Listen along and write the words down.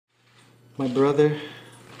My brother,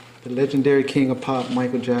 the legendary king of pop,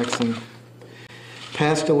 Michael Jackson,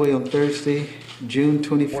 passed away on Thursday, June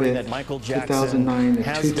 25th, 2009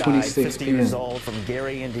 at 2:26 p.m. From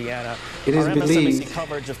Gary, Indiana. It is believed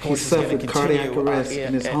he is suffered cardiac arrest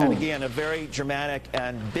in his home. Again, a very dramatic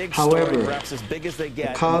and big However, story, perhaps as big as they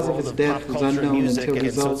get. the cause of his death is unknown until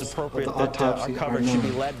results of the autopsy are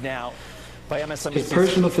known. His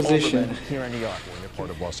personal physician, here in New York, part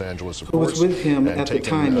of Los Angeles, of who was course, with him at the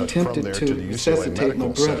time, from attempted there to the resuscitate my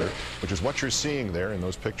brother. Center, which is what you're seeing there in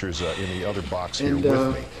those pictures in the other box here And,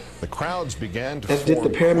 with me. The crowds began to as did the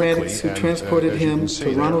paramedics who transported him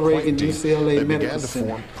to Ronald Reagan UCLA Medical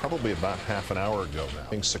Center. Probably about half an hour ago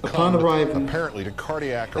now. Upon arriving apparently to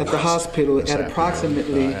cardiac at the hospital at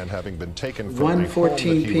approximately and having been taken from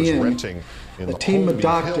 1:14 p.m., a team of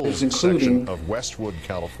doctors, including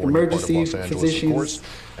emergency physicians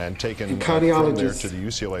and cardiologists,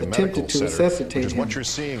 attempted to resuscitate him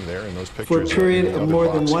for a period of more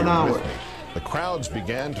than 1 hour. The crowds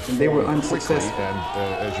began to and they were unsuccessful.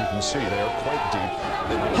 And as you can see, they are quite deep.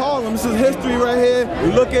 Harlem, this is history right here.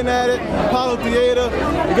 We're looking at it. Apollo Theater.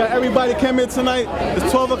 We got everybody came in tonight.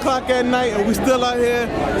 It's 12 o'clock at night, and we still out here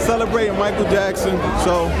celebrating Michael Jackson.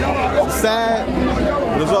 So it's sad.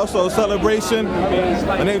 There's also a celebration.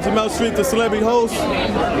 My name's Jamel Street, the celebrity host.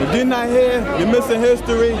 If you're not here, you're missing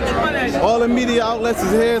history. All the media outlets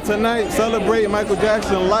is here tonight celebrating Michael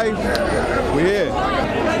Jackson's life. We're here.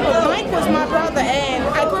 Mike was my brother, and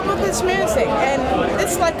I grew up with his music, and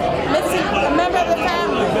it's like missing a member of the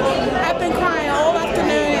family. I've been crying all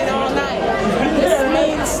afternoon and all night. This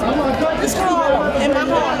means it's Harlem in my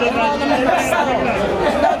heart, and Harlem in my soul.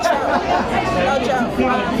 No joke. No joke.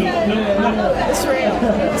 It's real.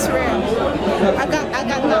 It's real. I got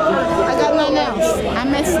nothing else. I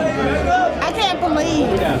miss him. I can't believe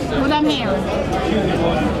what I'm hearing.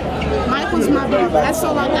 Michael's my brother. That's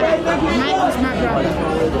all I got. Michael's my brother.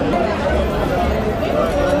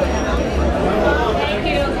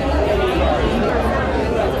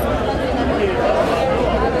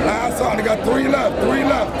 Last song, they got three left.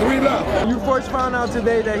 When you first found out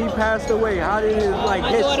today that he passed away, how did it hit My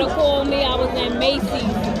daughter called me. I was in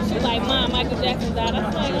Macy's. She's like, "Mom, Michael Jackson died." I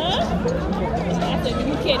was like, "Huh?" I said,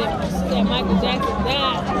 "You kidding me?" She said, "Michael Jackson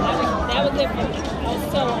died." That was it for me. I was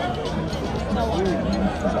so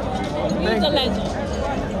he's a legend.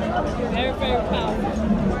 Very, very powerful.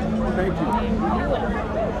 Thank you. You're welcome.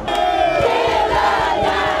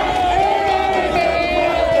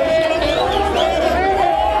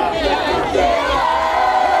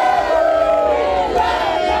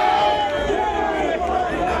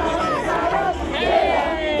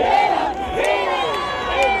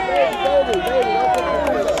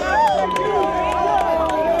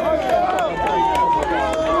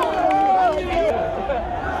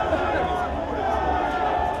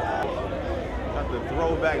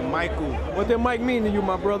 Michael. What did Mike mean to you,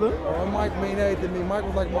 my brother? Well, Mike mean everything to me. Mike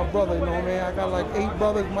was like my brother, you know what I mean? I got like 8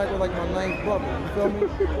 brothers. Mike was like my 9th brother, you feel me?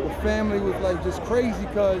 The family was like just crazy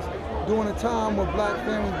because during a time when black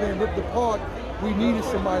families being ripped apart, we needed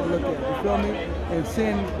somebody to look at, you feel me? And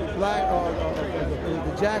seeing black,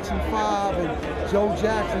 the Jackson 5 and Joe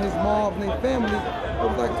Jackson, his mom and their family,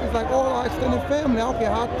 it's like all our extended family. I don't care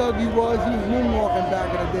how thug he was moonwalking back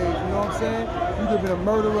in the days, you know what I'm saying? You could have been a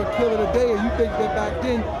murderer, killer today, and you think that back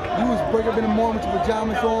then, you was breaking up in the morning with your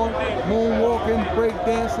pajamas on, moonwalking, break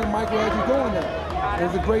dancing, Michael had you doing that. It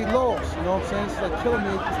was a great loss, you know what I'm saying? It's like killing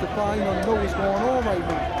me, it's to find, to know what's going on right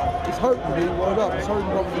now. It's hurting me, word up, it's hurting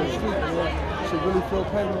brothers in the street, man. Should really feel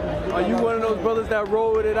pain. Are you one of those brothers that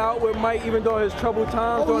rode it out with Mike, even though his troubled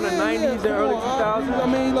times during the 90s and early 2000s? I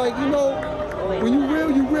mean, like, you know, when you real,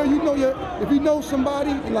 you know, if you know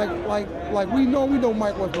somebody, like we know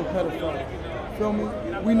Mike was no pedophile. Feel me?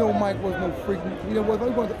 We know Mike was no freak. You know,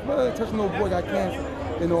 wasn't touching no boy got cancer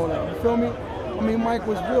and all that. You feel me? I mean, Mike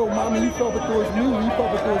was real. I mean, you felt it through his music, you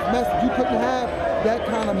felt it through his message. You couldn't have that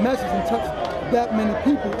kind of message and touch that many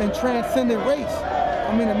people and transcended race.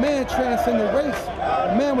 I mean, the man transcended race.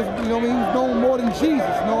 The man was, you know what I mean, he was known more than Jesus,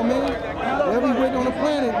 you know what I mean? Every wit on the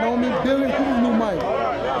planet, you know what I mean? Billions of people knew Mike.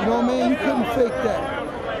 You know what I mean? You couldn't fake that.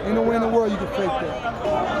 Ain't nowhere in the world you could fake that.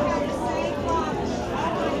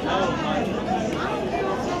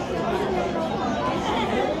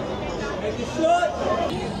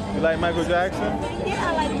 You like Michael Jackson? Yeah,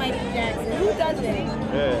 I like Michael Jackson. Who doesn't?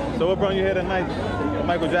 Yeah. So what brought you here tonight?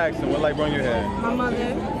 Michael Jackson. What brought you here? My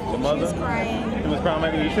mother. The mother? She was crying. She was crying.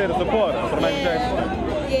 Michael. You said a supporter for the Michael Jackson.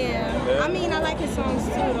 Yeah. I mean, I like his songs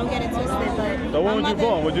too. Don't get it twisted, but. So when was you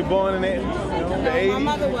born? Was you born in the 80s? My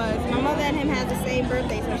mother was. My mother and him had the same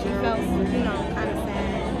birthday, so she felt, kind of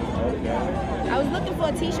sad. I was looking for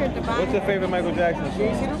a T-shirt to buy. What's your favorite Michael Jackson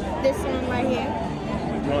song? This one right here.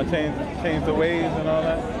 You want to change the ways and all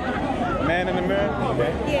that? Man in the Mirror?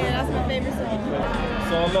 Okay. Yeah, that's my favorite song.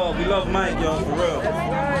 So love. We love Mike, yo, for real.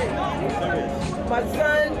 My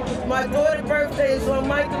son, my daughter's birthday is on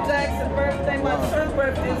Michael Jackson's birthday. My son's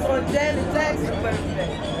birthday is on Janet Jackson's birthday.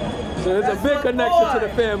 So there's a big connection to the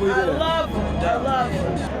family there. I love him. I love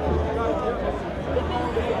him.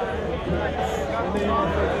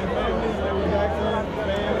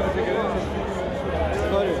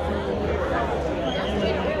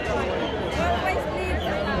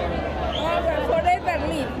 Forever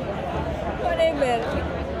live. Forever.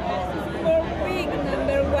 For big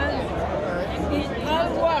number one in all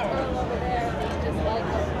world.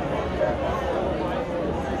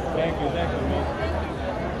 Thank you, man.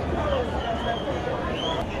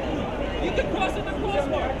 You can cross in the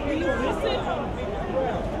crosswalk. Will you listen?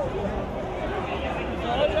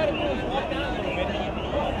 All you gotta do is walk down a little bit.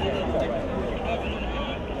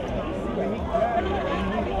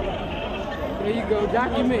 There you go,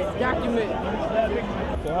 document.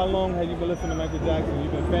 So how long have you been listening to Michael Jackson?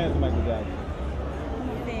 You've been fans of Michael Jackson?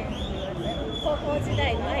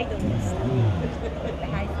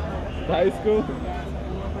 High school?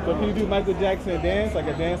 So can you do Michael Jackson dance, like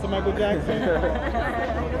a dance of Michael Jackson?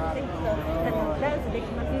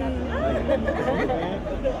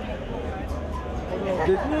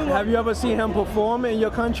 Have you ever seen him perform in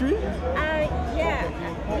your country? Yeah.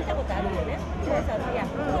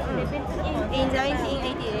 In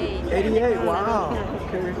 1988. 88, wow.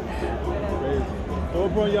 Okay. So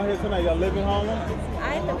what brought y'all here tonight? Y'all live in Harlem?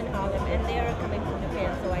 I live in Harlem, and they are coming from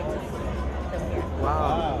Japan, so I just took them here.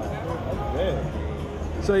 Wow. Yeah.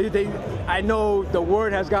 So I know the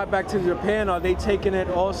word has got back to Japan. Are they taking it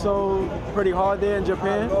also pretty hard there in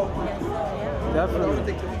Japan? Yes, yeah.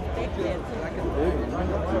 Definitely.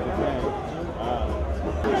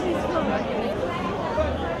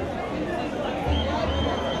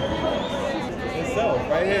 Itself,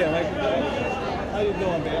 right here, Michael Jackson. How you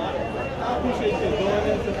doing, man? I appreciate you doing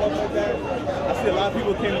this and stuff like that. I see a lot of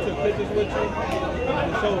people came to pictures with you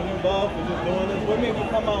and showing you love for just doing this. What made you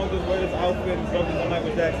come out and just wear this outfit and represent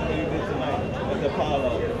Michael Jackson that you did tonight at the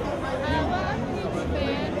Apollo? Well, I'm a huge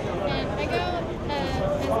fan, and I go as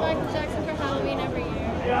Michael Jackson for Halloween every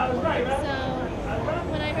year. So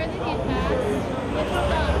when I heard that he had passed, I just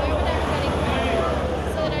thought, where would everybody come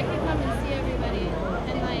so that I could come and see everybody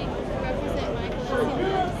and like represent Michael as he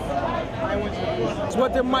was. So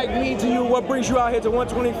what did Mike mean to you? What brings you out here to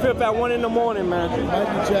 125th at 1 in the morning, man?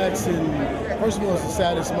 Michael Jackson, first of all, it's the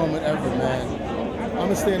saddest moment ever, man. I'm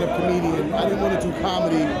a stand-up comedian. I didn't want to do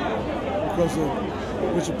comedy because of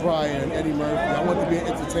Richard Pryor and Eddie Murphy. I wanted to be an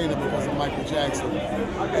entertainer because of Michael Jackson.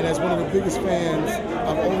 And as one of the biggest fans,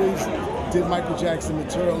 I've always did Michael Jackson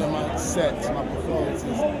material in my sets, my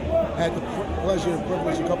performances. I had the pleasure and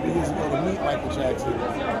privilege a couple of years ago to meet Michael Jackson.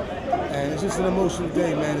 And it's just an emotional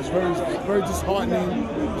day, man. It's very disheartening.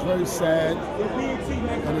 It's very sad.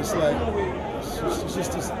 And it's like, it's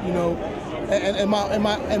just this, you know. And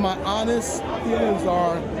my honest feelings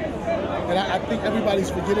are, and I think everybody's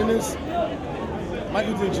forgetting this.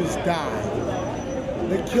 Michael didn't just die.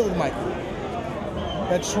 They killed Michael.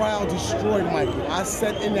 That trial destroyed Michael. I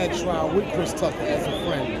sat in that trial with Chris Tucker as a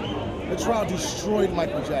friend. The trial destroyed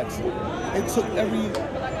Michael Jackson. It took every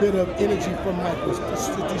bit of energy from Michael.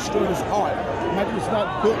 It destroyed his heart. Michael was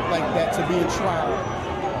not built like that to be a trial.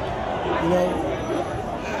 You know,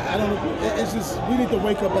 I don't. It's just we need to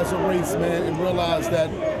wake up as a race, man, and realize that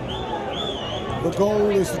the goal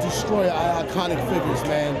is to destroy our iconic figures,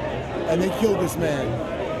 man. And they killed this man.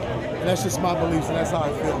 And that's just my beliefs, and that's how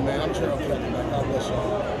I feel, man. I'm Gerald Kelly, man. God bless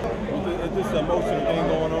y'all. It's just an emotional thing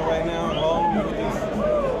going on right now in Harlem. We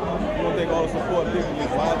want to thank all the support people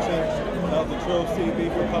just watching. Shout out to Trills TV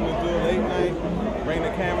for coming through late night, bring the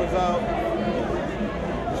cameras out.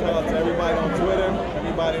 Shout out to everybody on Twitter,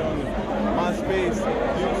 everybody on MySpace,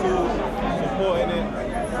 YouTube, supporting it.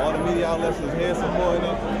 All the media outlets is here supporting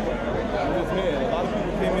it. We're just here. A lot of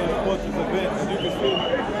people came in to support this event, as you can see.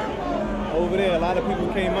 Over there, a lot of people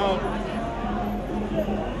came out.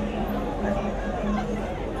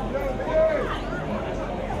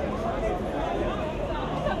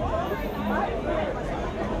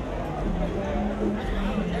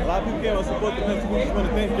 A lot of people came out to support the event. We just want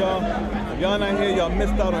to thank y'all. If y'all not here, y'all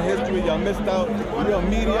missed out on history. Y'all missed out. If you're a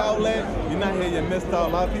media outlet, you're not here, you missed out.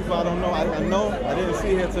 A lot of people I don't know. I didn't see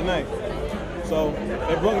here tonight. So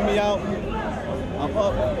it brought me out. I'm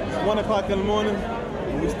up. It's 1 o'clock in the morning.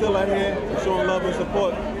 We still out here showing love and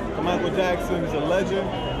support to Michael Jackson. He's a legend.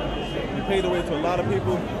 He paved the way to a lot of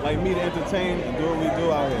people like me to entertain and do what we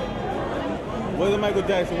do out here. Whether Michael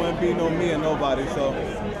Jackson wouldn't be no me or nobody. So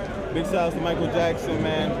big shout out to Michael Jackson,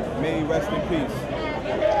 man. May he rest in peace.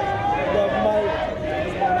 Love Mike,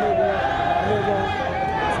 he's my nigga,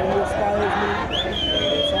 so he inspires me.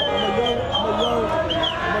 So I'm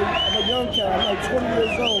a young cat, I'm like 20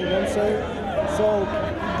 years old, you know what I'm saying? So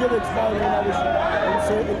he did inspire me when I was, you know what I'm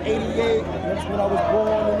saying, in 88, that's when I was born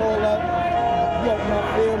and all that. Grew up with my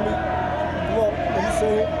family, grew up, you know what I'm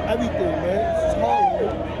saying, everything, man. It's Harlem,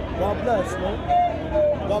 man. God bless, man.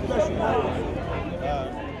 God bless you,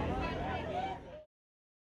 man.